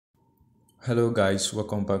Hello guys,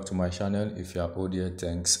 welcome back to my channel. If you are old here,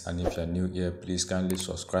 thanks, and if you are new here, please kindly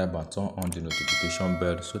subscribe and turn on the notification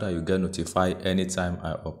bell so that you get notified anytime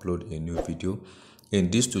I upload a new video. In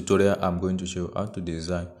this tutorial, I'm going to show you how to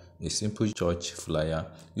design a simple church flyer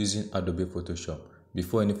using Adobe Photoshop.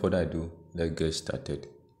 Before any further ado, let's get started.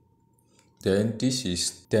 Then this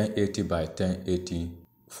is 1080 by 1080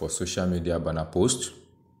 for social media banner post.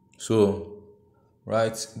 So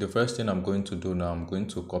right, the first thing I'm going to do now, I'm going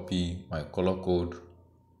to copy my color code,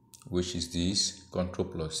 which is this.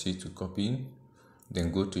 Ctrl+C to copy,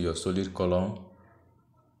 then go to your solid color,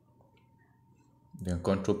 then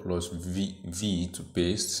Ctrl+V to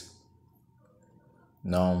paste.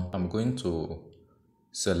 Now I'm going to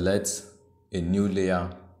select a new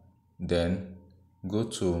layer, then go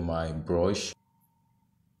to my brush,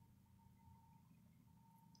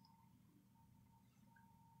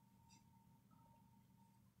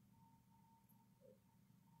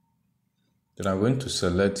 then I'm going to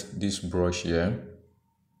select this brush here,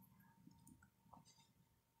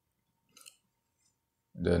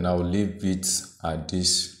 then I'll leave it at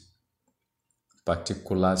this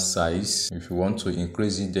particular size. If you want to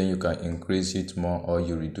increase it, then you can increase it more or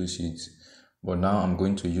you reduce it, but now I'm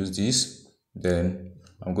going to use this. Then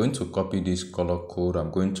I'm going to copy this color code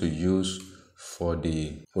I'm going to use for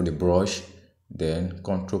the brush, then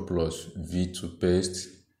Ctrl+V to paste.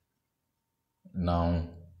 Now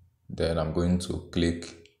then I'm going to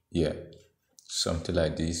click here, something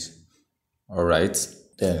like this. All right,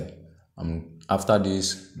 then after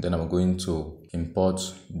this, then I'm going to import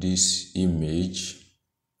this image,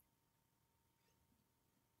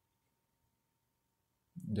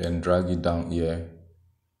 then drag it down here,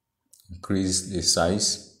 increase the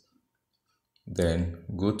size, then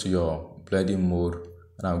go to your blending mode,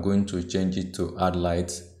 and I'm going to change it to add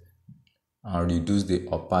light and reduce the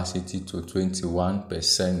opacity to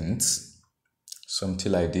 21%,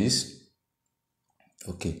 something like this.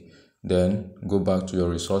 Okay, then go back to your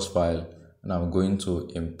resource file, and I'm going to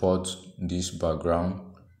import this background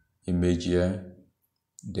image here,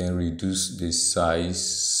 then reduce the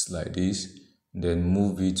size like this, then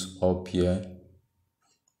move it up here,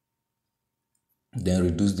 then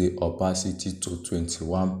reduce the opacity to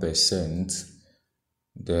 21%.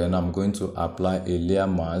 Then I'm going to apply a layer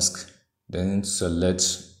mask, then select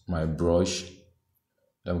my brush.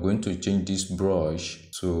 I'm going to change this brush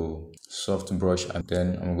to soft brush, and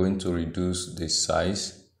then I'm going to reduce the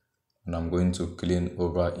size, and I'm going to clean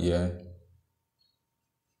over here.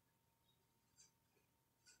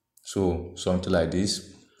 So something like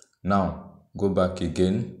this. Now go back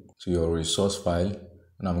again to your resource file,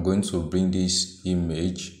 and I'm going to bring this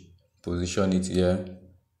image, position it here,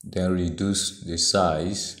 then reduce the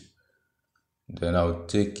size. Then I'll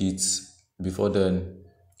take it. Before then,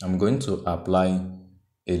 I'm going to apply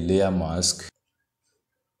a layer mask.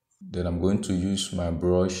 Then I'm going to use my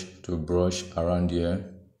brush to brush around here.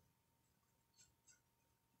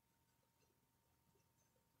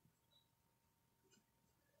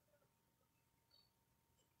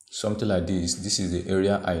 Something like this. This is the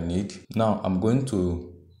area I need. Now I'm going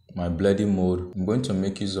to my blending mode. I'm going to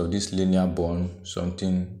make use of this linear bond,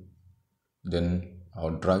 something. Then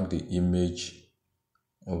I'll drag the image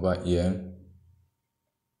over here,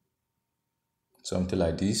 something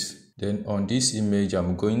like this. Then on this image,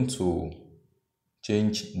 I'm going to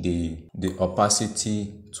change the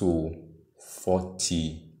opacity to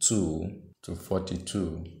 42.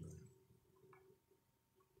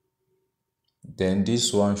 Then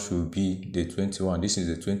this one should be the 21. This is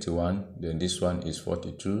the 21, then this one is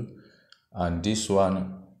 42, and this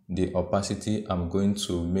one, the opacity, I'm going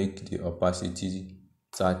to make the opacity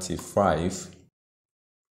 35.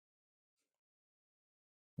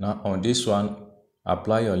 Now on this one,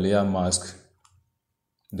 apply your layer mask,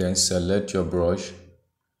 then select your brush,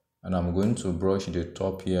 and I'm going to brush the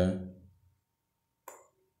top here,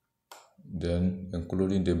 then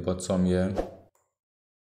including the bottom here.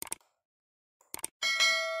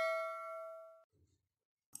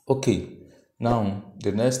 Okay, now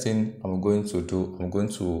the next thing I'm going to do, I'm going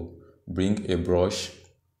to bring a brush,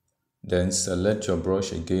 then select your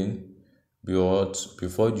brush again. But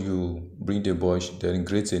before you bring the brush, then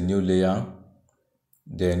create a new layer,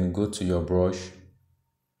 then go to your brush.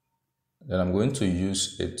 Then I'm going to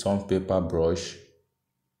use a tone paper brush.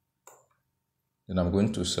 Then I'm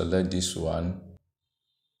going to select this one.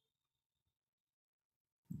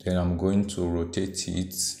 Then I'm going to rotate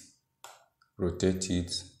it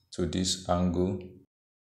to this angle.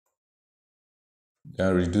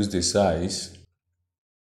 Then reduce the size.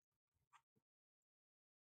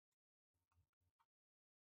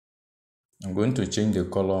 I'm going to change the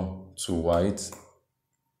color to white.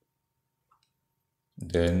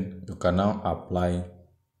 Then you can now apply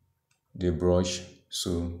the brush,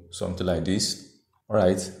 so something like this. All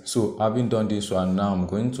right, so having done this one, now I'm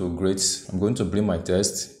going to bring my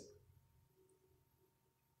text,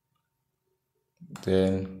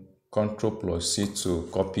 then Ctrl+C to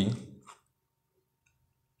copy,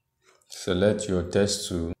 select your text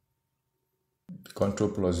tool,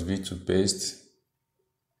 Ctrl+V to paste.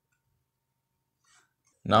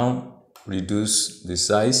 Now reduce the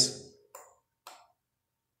size,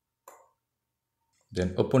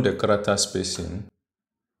 then open the character spacing,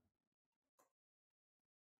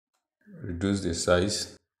 reduce the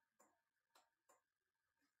size.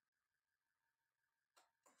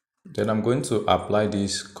 Then I'm going to apply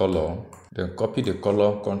this color, then copy the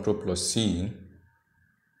color, Ctrl+C,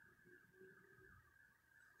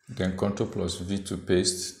 then Ctrl+V to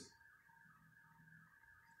paste.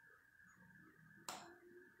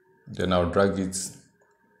 Then I'll drag it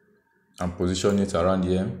and position it around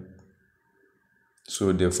here.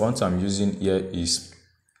 So the font I'm using here is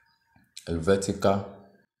Helvetica.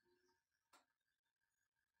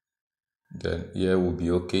 Then here will be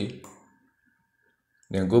okay.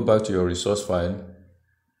 Then go back to your resource file,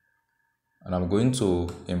 and I'm going to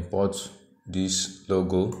import this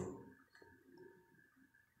logo,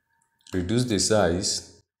 reduce the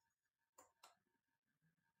size,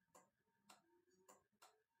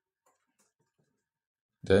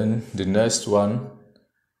 then the next one,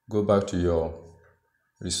 go back to your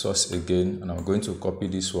resource again, and I'm going to copy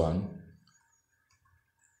this one,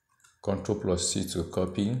 Ctrl+C to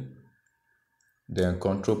copy, then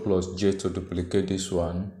Ctrl+J to duplicate this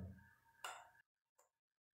one,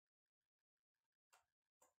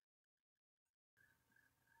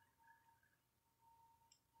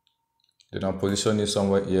 then I'll position it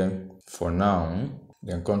somewhere here for now,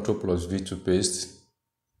 then Ctrl+V to paste.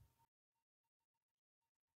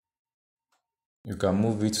 You can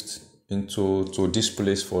move it into this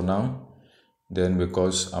place for now. Then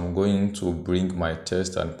because I'm going to bring my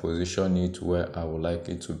text and position it where I would like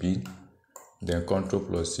it to be, then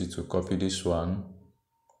Ctrl+C to copy this one.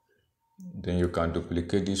 Then you can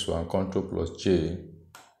duplicate this one, Ctrl+J,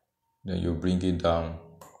 then you bring it down.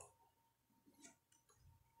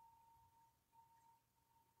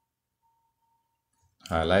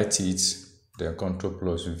 Highlight it, then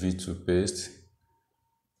Ctrl+V to paste.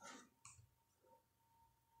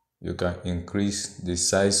 You can increase the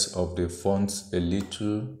size of the font a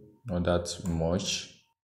little, not that much,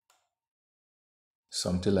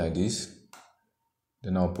 something like this.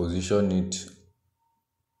 Then I'll position it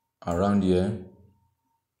around here,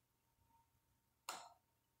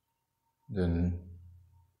 then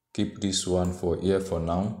keep this one for here for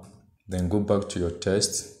now. Then go back to your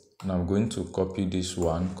text, and I'm going to copy this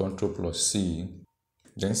one, Ctrl+C,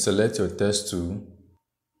 then select your text tool.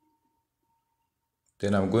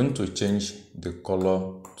 Then I'm going to change the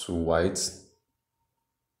color to white,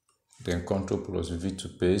 then Ctrl+V to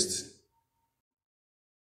paste.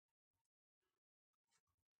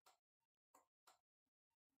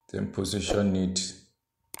 Then position it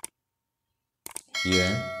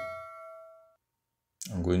here.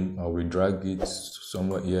 I will drag it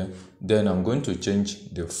somewhere here. Then I'm going to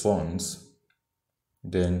change the fonts,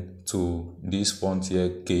 then to this font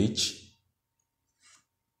here, Cage.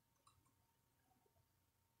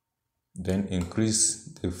 Then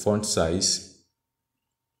increase the font size,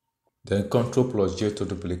 then Ctrl+J to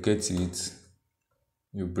duplicate it.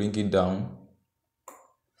 You bring it down,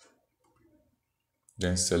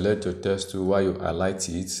 then select your text tool while you highlight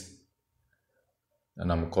it,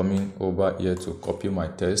 and I'm coming over here to copy my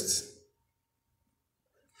text,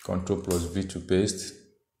 Ctrl+V to paste.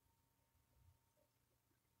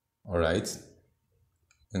 All right,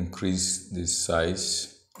 increase the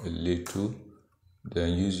size a little,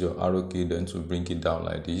 then use your arrow key then to bring it down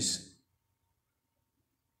like this.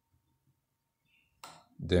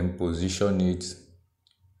 Then position it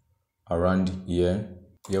around here.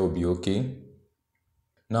 Here will be okay.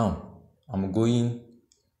 Now I'm going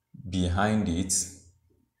behind it,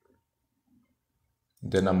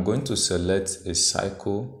 then I'm going to select a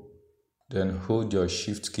circle, then hold your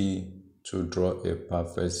shift key to draw a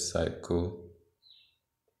perfect circle,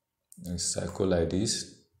 a circle like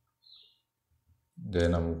this.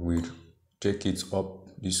 Then I will take it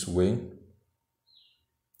up this way,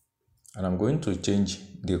 and I'm going to change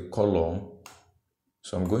the color.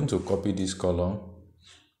 So I'm going to copy this color,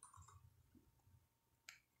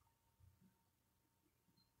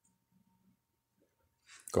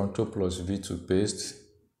 Ctrl+V to paste.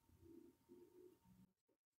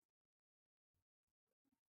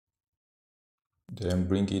 Then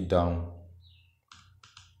bring it down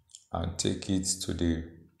and take it to the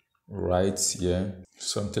right here,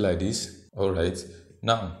 something like this. All right,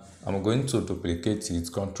 now I'm going to duplicate it,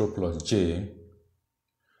 Ctrl plus J,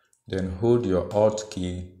 then hold your Alt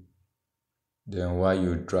key, then while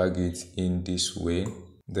you drag it in this way,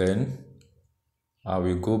 then I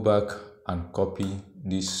will go back and copy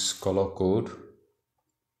this color code,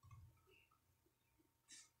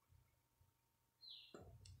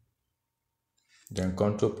 then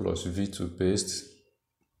Ctrl plus V to paste,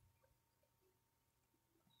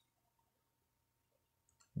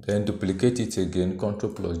 then duplicate it again,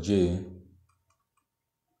 Ctrl plus J,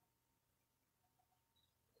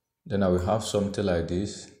 then I will have something like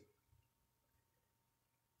this.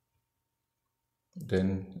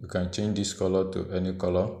 Then you can change this color to any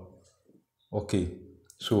color. Okay,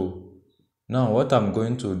 so now what I'm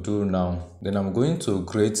going to do now, then I'm going to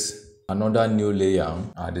create another new layer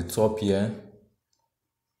at the top here,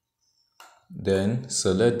 then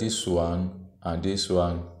select this one and this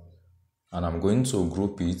one, and I'm going to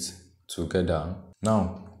group it together.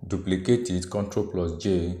 Now duplicate it, Ctrl plus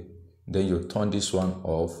J, then you turn this one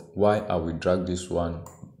off while I will drag this one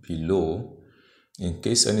below. In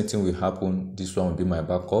case anything will happen, this one will be my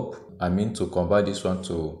backup. I mean to convert this one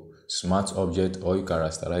to smart object, or you can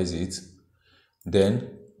rasterize it.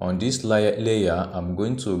 Then on this layer, I'm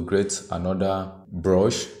going to create another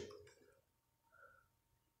brush.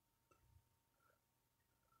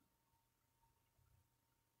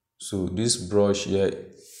 So this brush here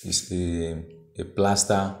is a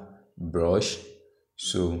plaster brush.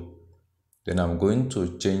 So then I'm going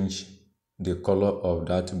to change the color of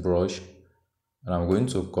that brush, and I'm going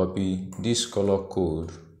to copy this color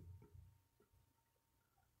code,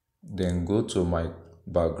 then go to my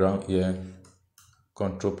background here,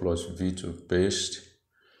 Ctrl plus V to paste.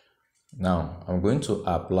 Now I'm going to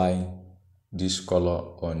apply this color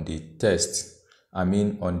on the text, I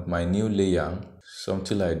mean on my new layer,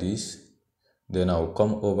 something like this. Then I'll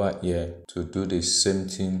come over here to do the same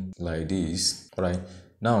thing like this. All right,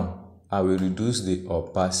 now I will reduce the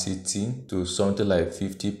opacity to something like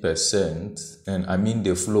 50%, and I mean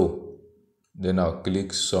the flow. Then I'll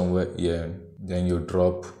click somewhere here, then you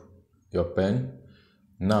drop your pen.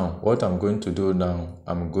 Now what I'm going to do now,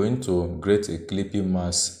 I'm going to create a clipping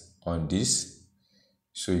mask on this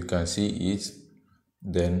so you can see it,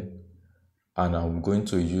 then and I'm going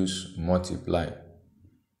to use multiply.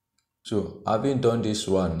 So having done this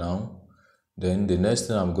one now, then the next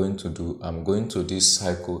thing I'm going to do, I'm going to this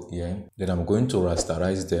cycle here, then I'm going to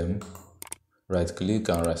rasterize them. Right click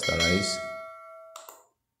and rasterize.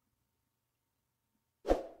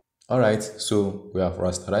 Alright, so we have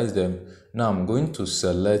rasterized them. Now I'm going to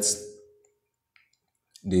select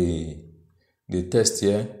the text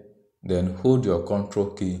here, then hold your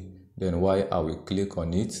Ctrl key, then while I will click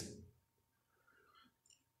on it,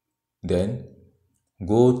 then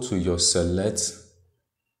go to your select,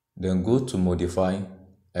 then go to modify,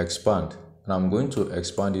 expand, and I'm going to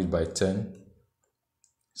expand it by 10,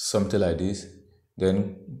 something like this.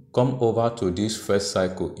 Then come over to this first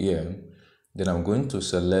cycle here, then I'm going to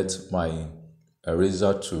select my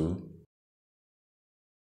eraser tool,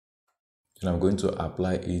 and I'm going to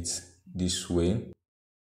apply it this way,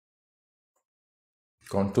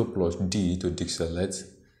 Ctrl plus D to deselect.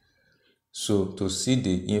 So to see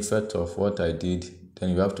the effect of what I did, then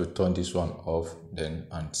you have to turn this one off, then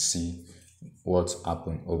and see what's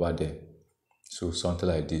happened over there. So something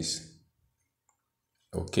like this.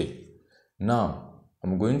 Okay, now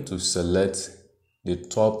I'm going to select the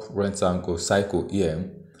top rectangle cycle here,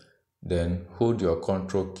 then hold your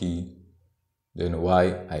Ctrl key, then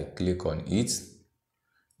while I click on it,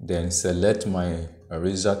 then select my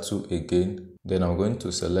eraser tool again, then I'm going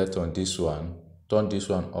to select on this one, turn this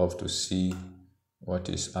one off to see what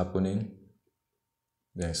is happening,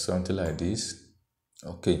 then something like this.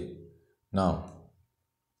 Okay, now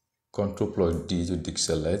Ctrl plus D to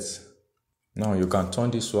deselect. Now you can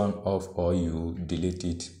turn this one off or you delete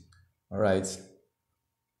it. Alright,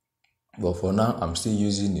 but for now I'm still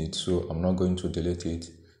using it, so I'm not going to delete it.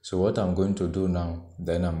 So what I'm going to do now,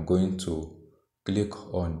 then I'm going to click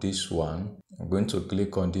on this one. I'm going to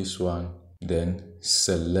click on this one, then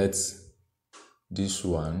select this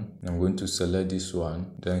one. I'm going to select this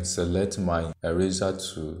one, then select my eraser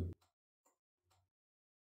tool,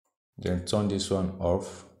 then turn this one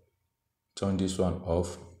off, turn this one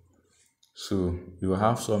off. So you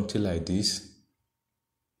have something like this,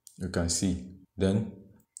 you can see. Then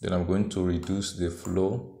I'm going to reduce the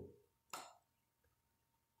flow,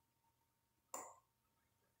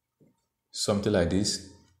 something like this,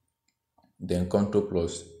 then Ctrl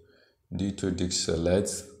plus D to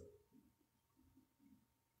deselect.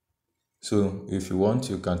 So if you want,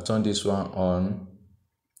 you can turn this one on,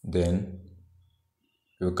 Then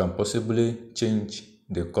you can possibly change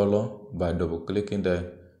the color by double clicking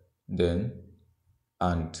there, then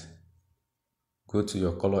and go to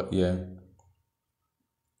your color here,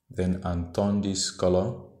 then and turn this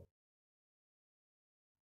color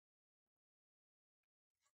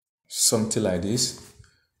something like this.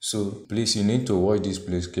 So please, you need to watch this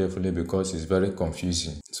place carefully because it's very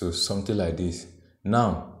confusing. So something like this.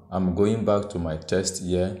 Now I'm going back to my text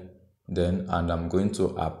here, then and I'm going to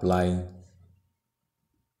apply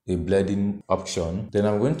a blending option. Then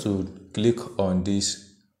I'm going to click on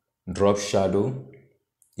this drop shadow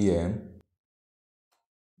here.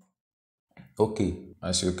 Okay,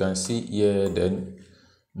 as you can see here, then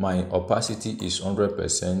my opacity is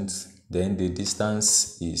 100%, then the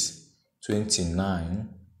distance is 29,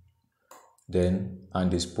 then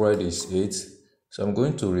and the spread is 8. So I'm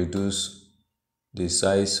going to reduce the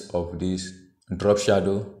size of this drop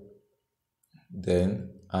shadow, then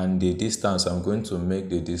and the distance, I'm going to make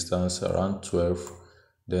the distance around 12,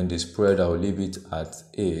 then the spread I'll leave it at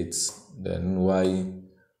 8, then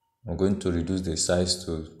I'm going to reduce the size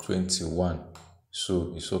to 21.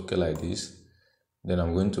 So it's okay like this. Then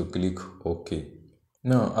I'm going to click OK.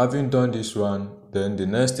 Now having done this one, then the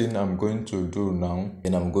next thing I'm going to do now,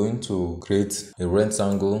 then I'm going to create a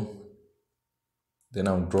rectangle. Then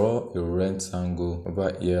I'll draw a rectangle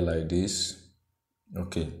over here like this.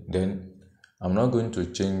 Okay, then I'm not going to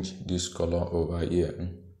change this color over here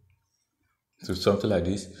to something like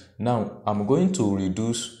this. Now I'm going to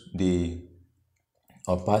reduce the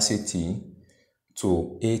opacity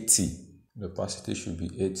to 80. The opacity should be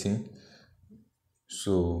 18.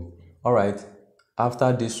 So all right,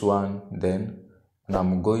 after this one, then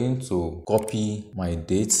I'm going to copy my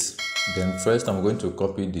dates. Then first I'm going to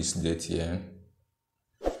copy this date here,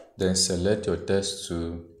 then select your text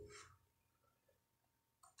to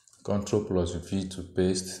Ctrl plus V to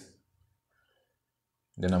paste.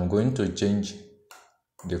 Then I'm going to change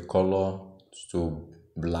the color to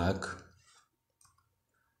black.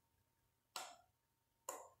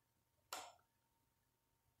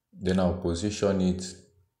 Then I'll position it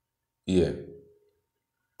here.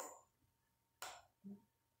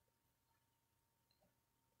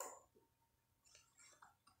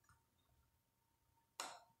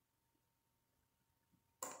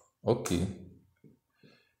 Okay.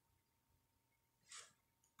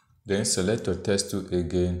 Then select your text tool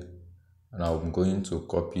again, and I'm going to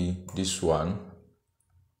copy this one.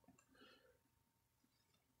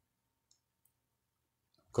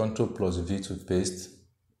 Ctrl plus V to paste.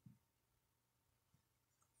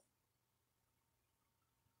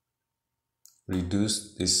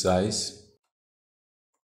 Reduce the size.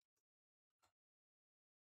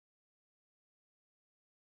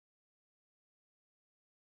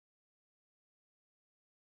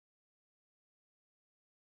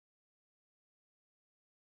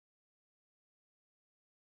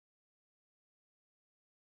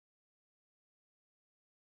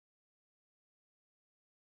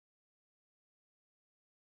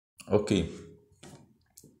 Okay.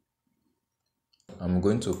 I'm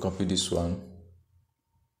going to copy this one.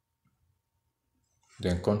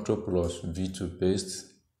 Then Ctrl plus V to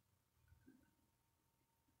paste.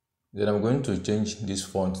 Then I'm going to change this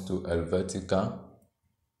font to Helvetica.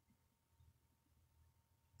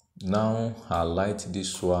 Now highlight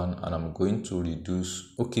this one and I'm going to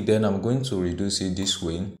reduce. Okay, then I'm going to reduce it this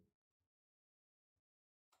way.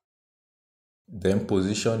 Then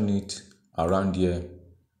position it around here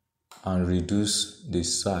and reduce the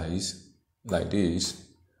size like this.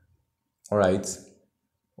 All right.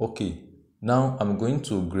 Okay. Now I'm going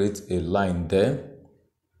to create a line there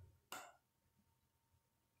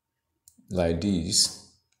like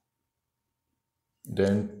this.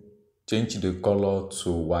 Then change the color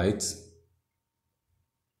to white.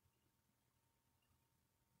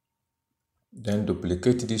 Then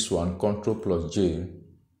duplicate this one, Ctrl plus J,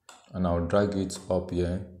 and I'll drag it up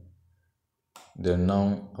here. Then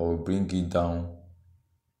now I will bring it down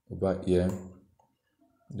over here.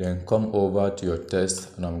 Then come over to your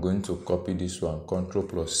text and I'm going to copy this one, Ctrl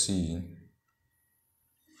plus C.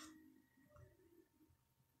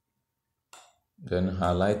 Then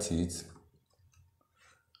highlight it.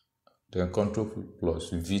 Then Ctrl plus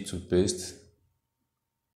V to paste.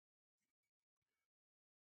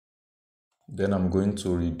 Then I'm going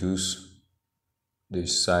to reduce the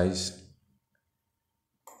size.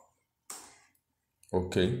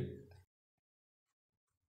 Okay.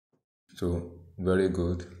 So very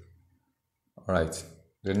good. All right.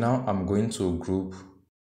 Then now I'm going to group.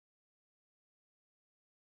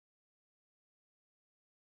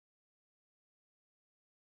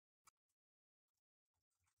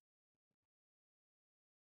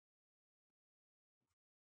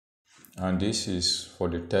 and this is for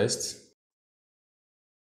the test.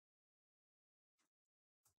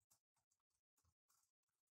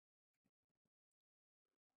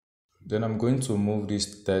 Then I'm going to move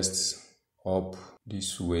this text up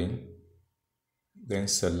this way, then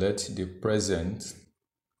select the present.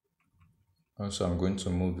 Also, I'm going to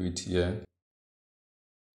move it here,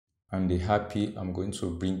 and the happy, I'm going to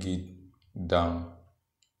bring it down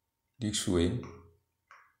this way.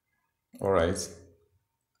 All right.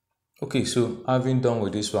 Okay, so having done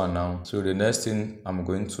with this one now, so the next thing I'm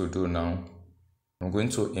going to do now, I'm going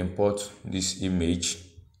to import this image.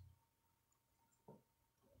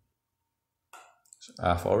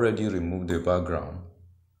 I've already removed the background,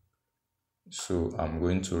 so I'm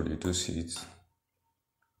going to reduce it,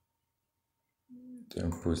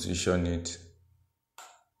 then position it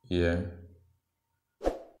here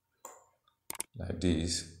like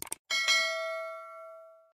this.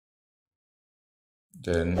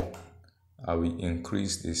 Then I will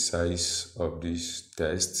increase the size of this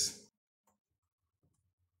text.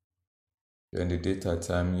 Then the data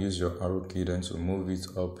time, use your arrow key then to move it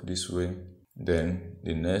up this way. Then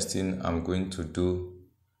the next thing I'm going to do,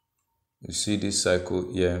 you see this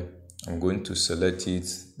cycle here, I'm going to select it,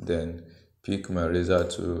 then pick my eraser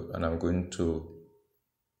tool, and I'm going to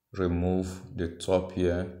remove the top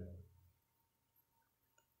here.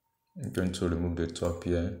 I'm going to remove the top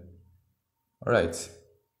here. All right,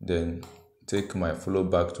 then take my flow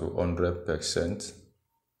back to 100%.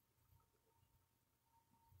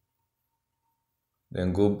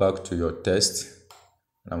 Then go back to your text.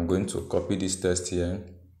 I'm going to copy this text here.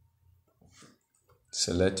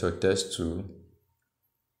 Select your text tool.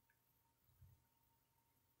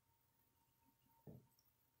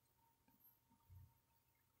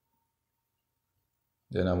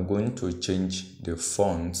 Then I'm going to change the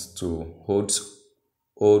font to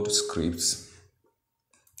old scripts.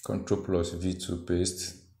 Ctrl+V to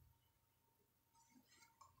paste.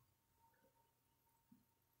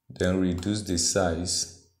 Then reduce the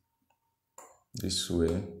size this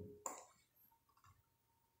way.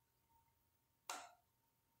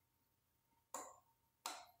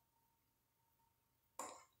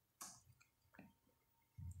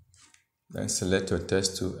 Then select your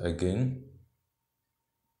text tool again.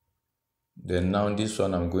 Then now this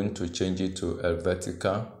one I'm going to change it to a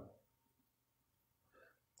vertical.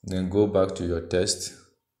 Then go back to your text.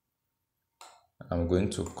 I'm going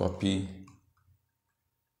to copy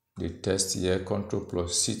the text here,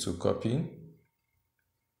 Ctrl+C to copy,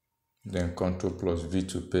 then Ctrl+V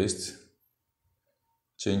to paste.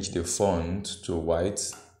 Change the font to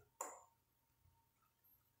white.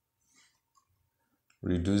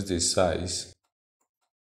 Reduce the size.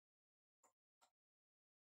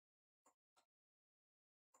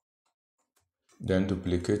 Then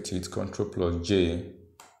duplicate it, Ctrl+J.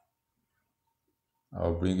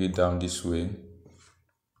 I'll bring it down this way.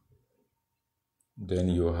 Then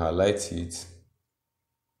you highlight it,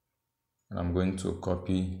 and I'm going to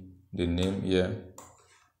copy the name here,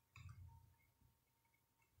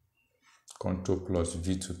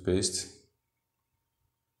 Ctrl+V to paste.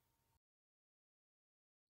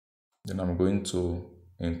 Then I'm going to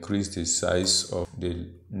increase the size of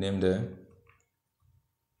the name there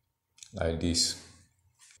like this.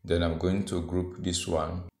 Then I'm going to group this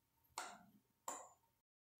one.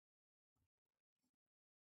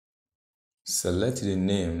 Select the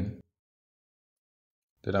name.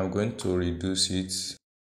 Then I'm going to reduce it.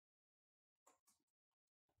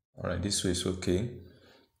 Alright, this way is okay.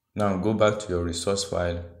 Now go back to your resource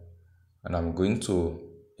file, and I'm going to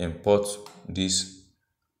import this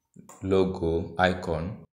logo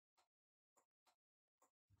icon.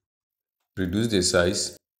 Reduce the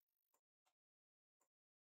size.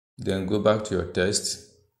 Then go back to your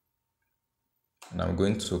text, and I'm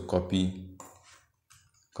going to copy,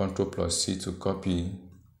 Ctrl+C to copy,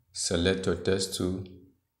 select your text tool.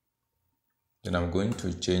 Then I'm going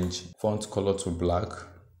to change font color to black,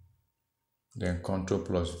 then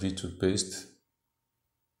Ctrl+V to paste.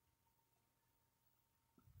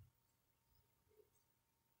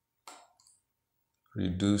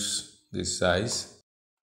 Reduce the size.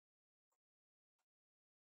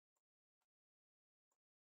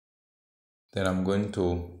 Then I'm going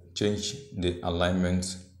to change the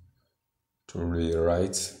alignment to the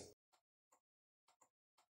right.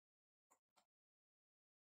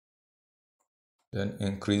 Then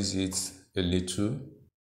increase it a little.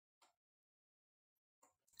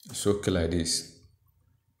 It's okay like this.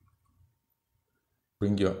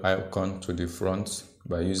 Bring your icon to the front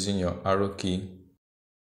by using your arrow key.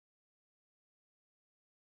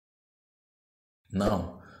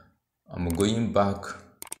 Now, I'm going back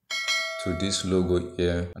to this logo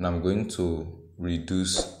here, and I'm going to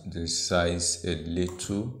reduce the size a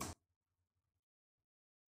little.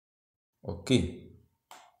 Okay,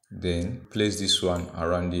 then place this one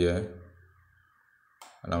around here,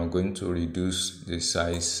 and I'm going to reduce the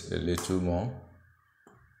size a little more.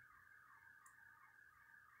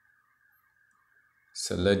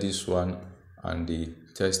 Select this one and the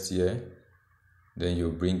text here, then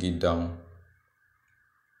you bring it down.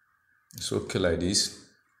 It's okay like this.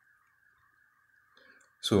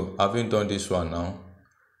 So having done this one now,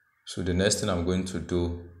 so the next thing I'm going to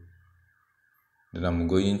do, then I'm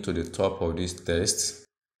going to the top of this text.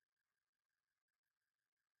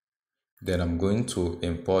 Then I'm going to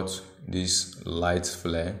import this light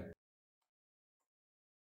flare.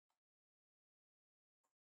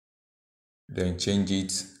 Then change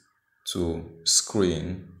it to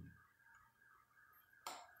screen.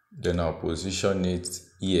 Then I'll position it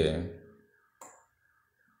here.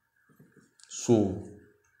 So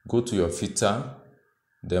go to your filter,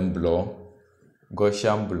 then blur,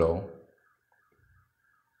 Gaussian blur.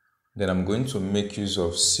 Then I'm going to make use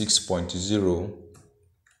of 6.0.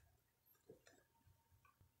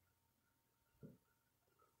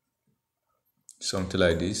 Something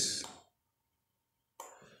like this.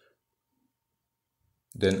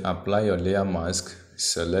 Then apply your layer mask,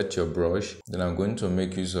 select your brush. Then I'm going to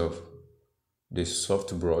make use of the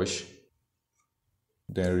soft brush.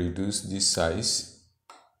 Then reduce this size.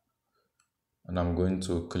 And I'm going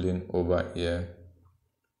to clean over here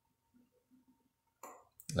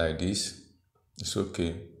like this. It's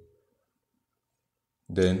okay.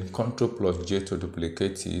 Then Ctrl+J to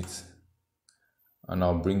duplicate it. And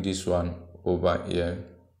I'll bring this one over here.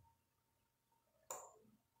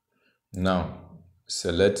 Now,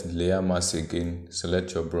 select the layer mask again,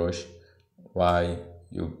 select your brush while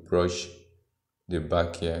you brush the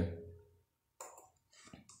back here.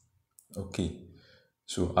 Okay,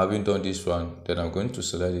 so having done this one, then I'm going to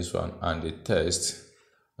select this one and the text,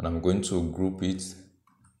 and I'm going to group it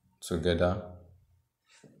together.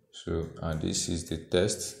 So, and this is the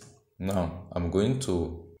text. Now I'm going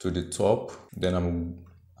to the top, then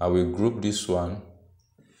I will group this one.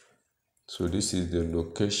 So this is the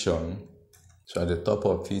location. So at the top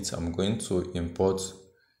of it, I'm going to import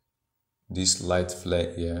this light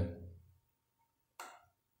flare here.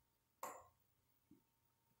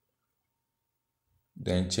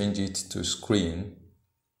 Then change it to screen.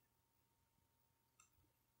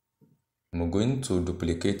 I'm going to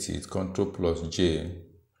duplicate it, Ctrl+J.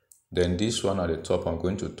 Then this one at the top, I'm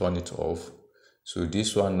going to turn it off. So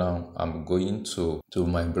this one now, I'm going to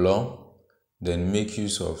my blur, then make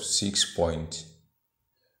use of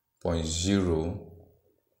 6.0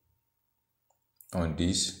 on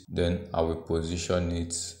this. Then I will position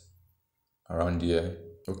it around here.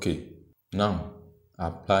 Okay, now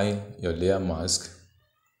apply your layer mask,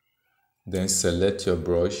 then select your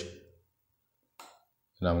brush,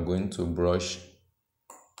 and I'm going to brush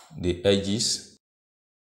the edges.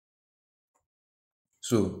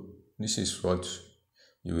 So this is what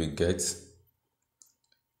you will get.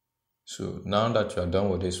 So now that you are done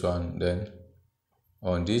with this one, then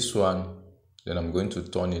on this one, then I'm going to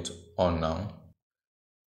turn it on now.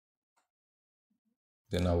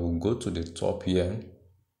 Then I will go to the top here.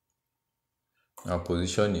 I'll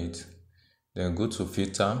position it. Then go to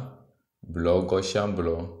filter, blur, Gaussian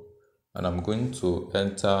blur, and I'm going to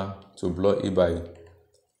enter to blur it by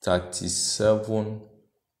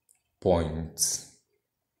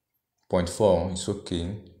 37.4. It's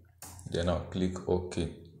okay. Then I'll click OK.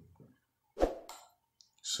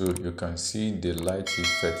 So you can see the light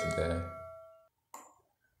effect there.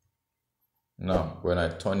 Now when I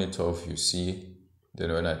turn it off, you see,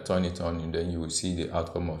 then when I turn it on, then you will see the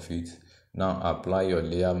outcome of it. Now apply your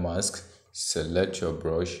layer mask, select your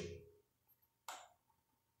brush,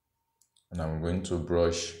 and I'm going to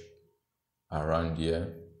brush around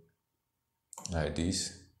here like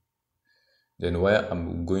this. Then where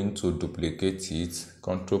I'm going to duplicate it,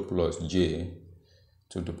 Ctrl+J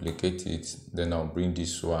to duplicate it. Then I'll bring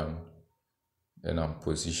this one, then I'll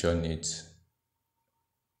position it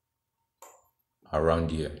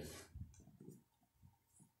around here.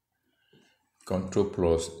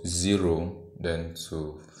 Ctrl+0, then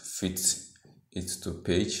to fit it to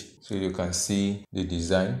page, so you can see the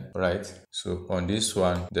design, right? So on this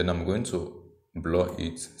one, then I'm going to blur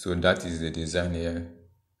it. So that is the design here.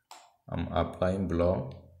 I'm applying blur,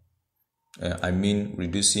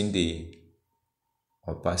 reducing the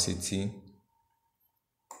opacity.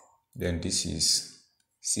 Then this is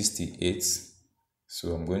 68,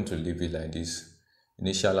 so I'm going to leave it like this.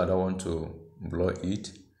 Initially I don't want to blur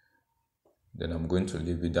it, then I'm going to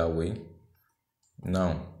leave it that way.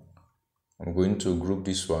 Now I'm going to group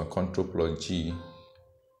this one, Ctrl plus G.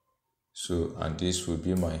 So, and this will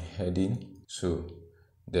be my heading. So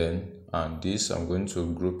then, and this I'm going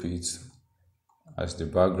to group it as the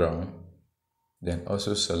background. Then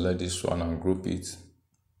also select this one and group it.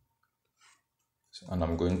 And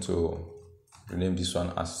I'm going to rename this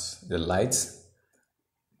one as the lights.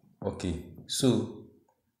 Okay, so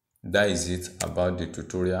that is it about the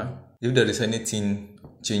tutorial. If there is anything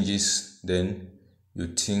changes, then you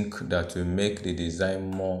think that will make the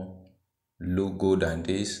design more look good than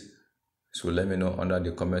this, so let me know under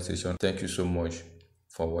the comment section. Thank you so much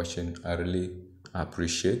for watching. I really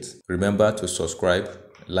appreciate. Remember to subscribe,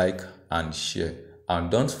 like and share, and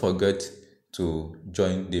don't forget to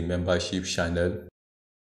join the membership channel.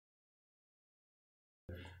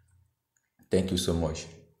 Thank you so much.